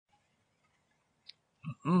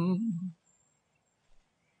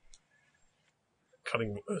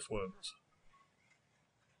Cutting earthworms.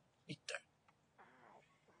 Eat that.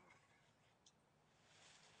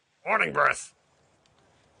 Morning breath.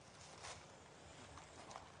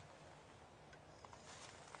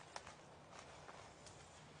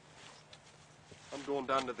 I'm going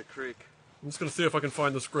down to the creek. I'm just gonna see if I can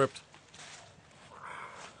find the script.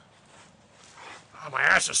 Oh, my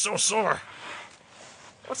ass is so sore.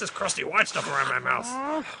 What's this crusty white stuff around my mouth?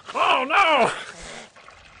 Oh no!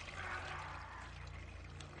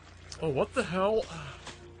 Oh, what the hell?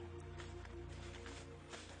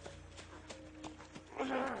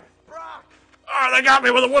 Oh, they got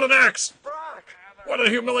me with a wooden axe! What a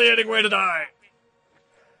humiliating way to die!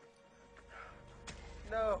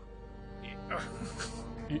 No.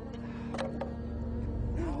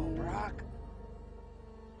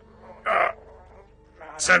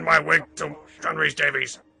 Send my wig to John Rhys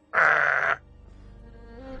Davies.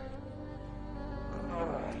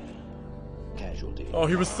 Casualty. Oh,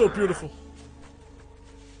 he was so beautiful.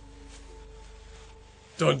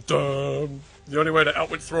 Dun dun. The only way to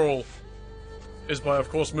outwit Thrall is by, of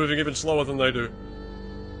course, moving even slower than they do.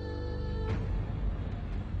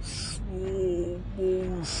 Slow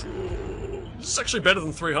motion. This is actually better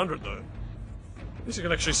than 300, though. At least you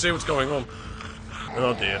can actually see what's going on.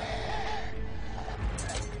 Oh dear.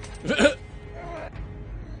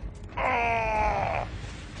 Oh!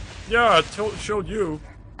 Yeah, it showed you.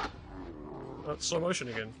 That's slow motion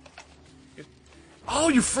again. Oh,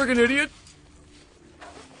 you friggin' idiot!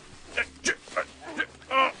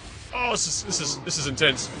 Oh, this is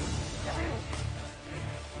intense.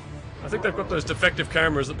 I think they've got those defective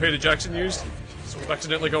cameras that Peter Jackson used, so we've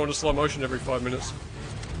accidentally go into slow motion every 5 minutes.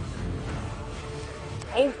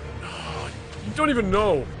 Oh, you don't even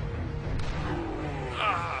know.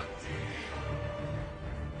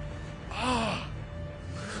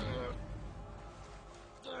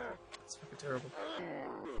 That's fucking terrible.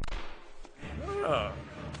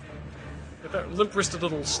 If that limp-wristed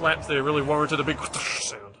little slap there really warranted a big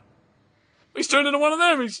sound. He's turned into one of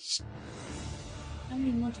them! He's just... How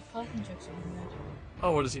many Monty Python jokes have you made?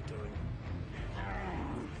 Oh, what is he doing?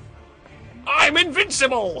 I'm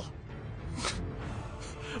invincible!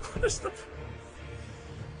 What is the...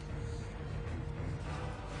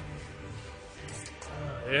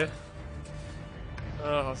 Yeah.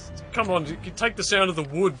 Oh, come on, you could take the sound of the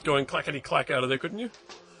wood going clackety-clack out of there, couldn't you?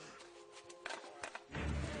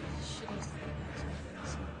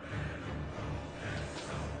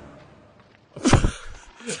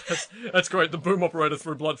 That's great, the boom operator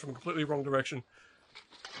threw blood from a completely wrong direction.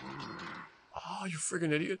 Oh, you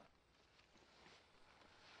friggin' idiot.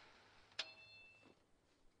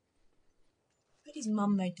 I bet his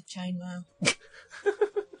mum made the chainmail.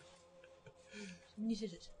 She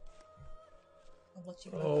knitted it. I'll watch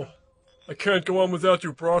you. Oh, I can't go on without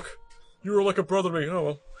you, Brock. You were like a brother to me. Oh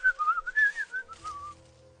well.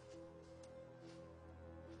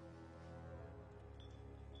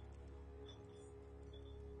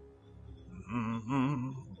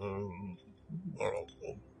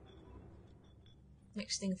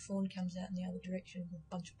 Next thing, a fawn comes out in the other direction with a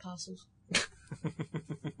bunch of parcels. He's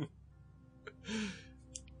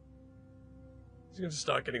going to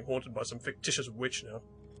start getting haunted by some fictitious witch now.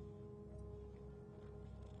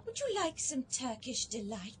 Would you like some Turkish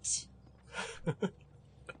delight?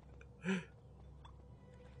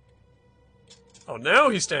 Oh, now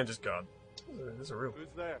he stands his guard. This is a real... Who's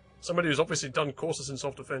there? Somebody who's obviously done courses in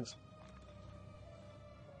self-defense.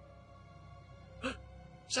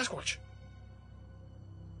 Sasquatch!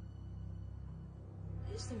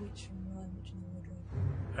 Who's the witch from Lion Witch in the Wardrobe?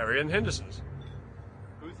 Harry and Henderson's.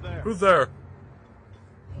 Who's there? Who's there?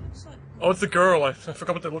 He looks like... Oh, it's the girl. I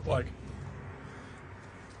forgot what they look like.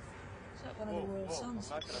 Looks like one of the royal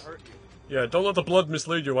sons. I'm not gonna hurt you. Yeah, don't let the blood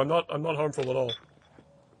mislead you. I'm not harmful at all.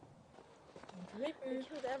 They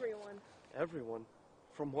killed everyone. Everyone?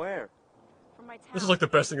 From where? From my town. This is like the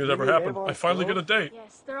best thing that's ever mean happened. Avon I finally get a date.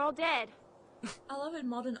 Yes, they're all dead. I love a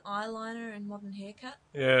modern eyeliner and modern haircut.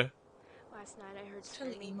 Yeah. Last night I heard It's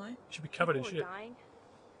totally screaming. emo. Should be covered in People shit. were dying.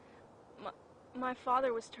 My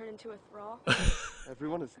father was turned into a thrall.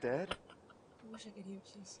 Everyone is dead? I wish I could hear what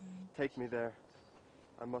she's saying. Take me there.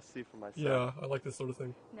 I must see for myself. Yeah, I like this sort of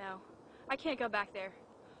thing. No, I can't go back there.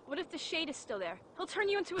 What if the shade is still there? He'll turn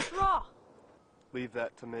you into a thrall. Leave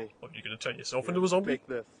that to me. What, are you going to turn yourself into a zombie? Take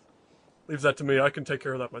this. Leave that to me. I can take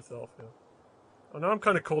care of that myself. Yeah. Oh, now I'm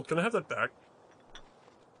kind of cold. Can I have that back?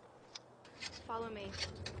 Follow me.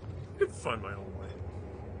 I can find my own way.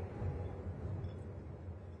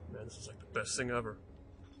 Man, this is like the best thing ever.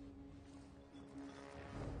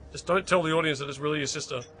 Just don't tell the audience that it's really your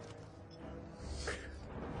sister.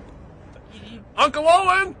 Uncle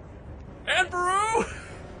Owen! Aunt Beru!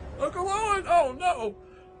 Uncle Owen! Oh no!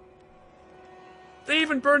 They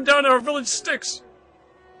even burned down our village sticks!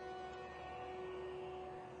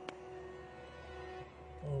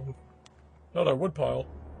 Oh, not our woodpile.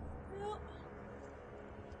 Well,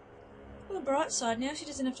 on the bright side, now she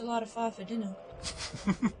doesn't have to light a fire for dinner.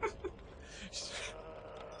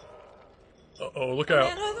 Uh-oh, look out.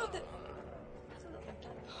 Man, I thought that...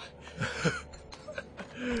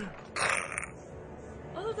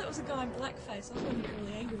 I thought that was a guy in blackface. I wasn't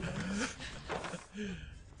really angry with him.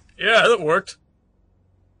 Yeah, that worked.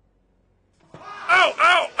 Ow!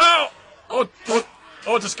 Ow! Ow!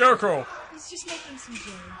 Oh, it's a scarecrow. He's just making some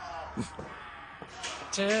joy.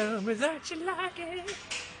 Tell me that you like it.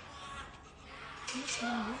 That's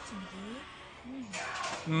not written,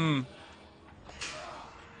 Hmm.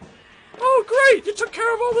 Oh, great! You took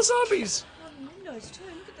care of all the zombies! dude. On windows too,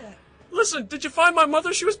 look at that. Listen, did you find my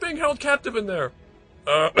mother? She was being held captive in there.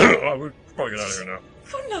 We'll probably get out of here now.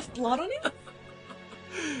 Got enough blood on him?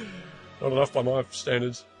 Not enough by my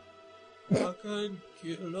standards. I can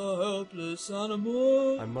kill a helpless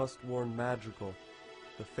animal. I must warn Madrigal.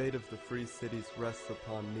 The fate of the free cities rests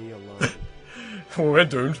upon me alone. We're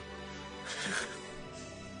doomed.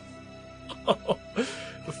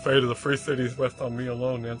 The fate of the free cities rests on me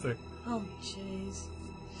alone, Nancy. Oh, jeez.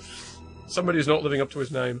 Somebody who's not living up to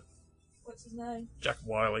his name. What's his name? Jack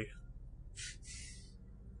Wiley.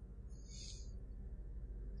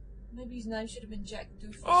 Maybe his name should have been Jack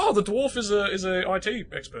Doofus. Oh, the dwarf is a IT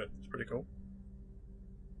expert. It's pretty cool.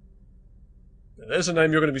 Now, there's a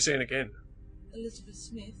name you're going to be seeing again. Elizabeth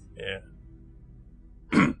Smith. Yeah.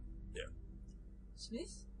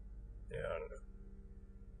 Smith? Yeah, I don't know.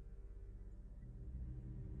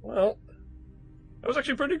 Well, that was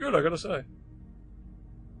actually pretty good, I gotta say.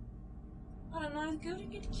 I don't know, the girl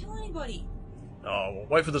didn't get to kill anybody. Oh, well,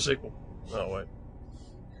 wait for the sequel. Oh, wait.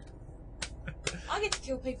 I get to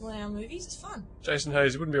kill people in our movies, it's fun. Jason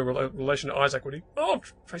Hayes, he wouldn't be a relation to Isaac, would he? Oh,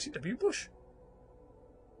 Tracy W. Bush.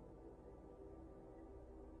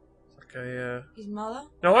 It's like a, His mother,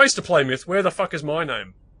 Now, I used to play Myth. Where the fuck is my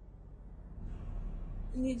name?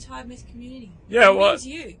 in the entire myth community. Yeah, It what? means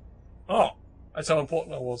you. Oh, that's how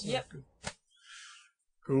important I was. Yep. Good.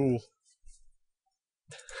 Cool.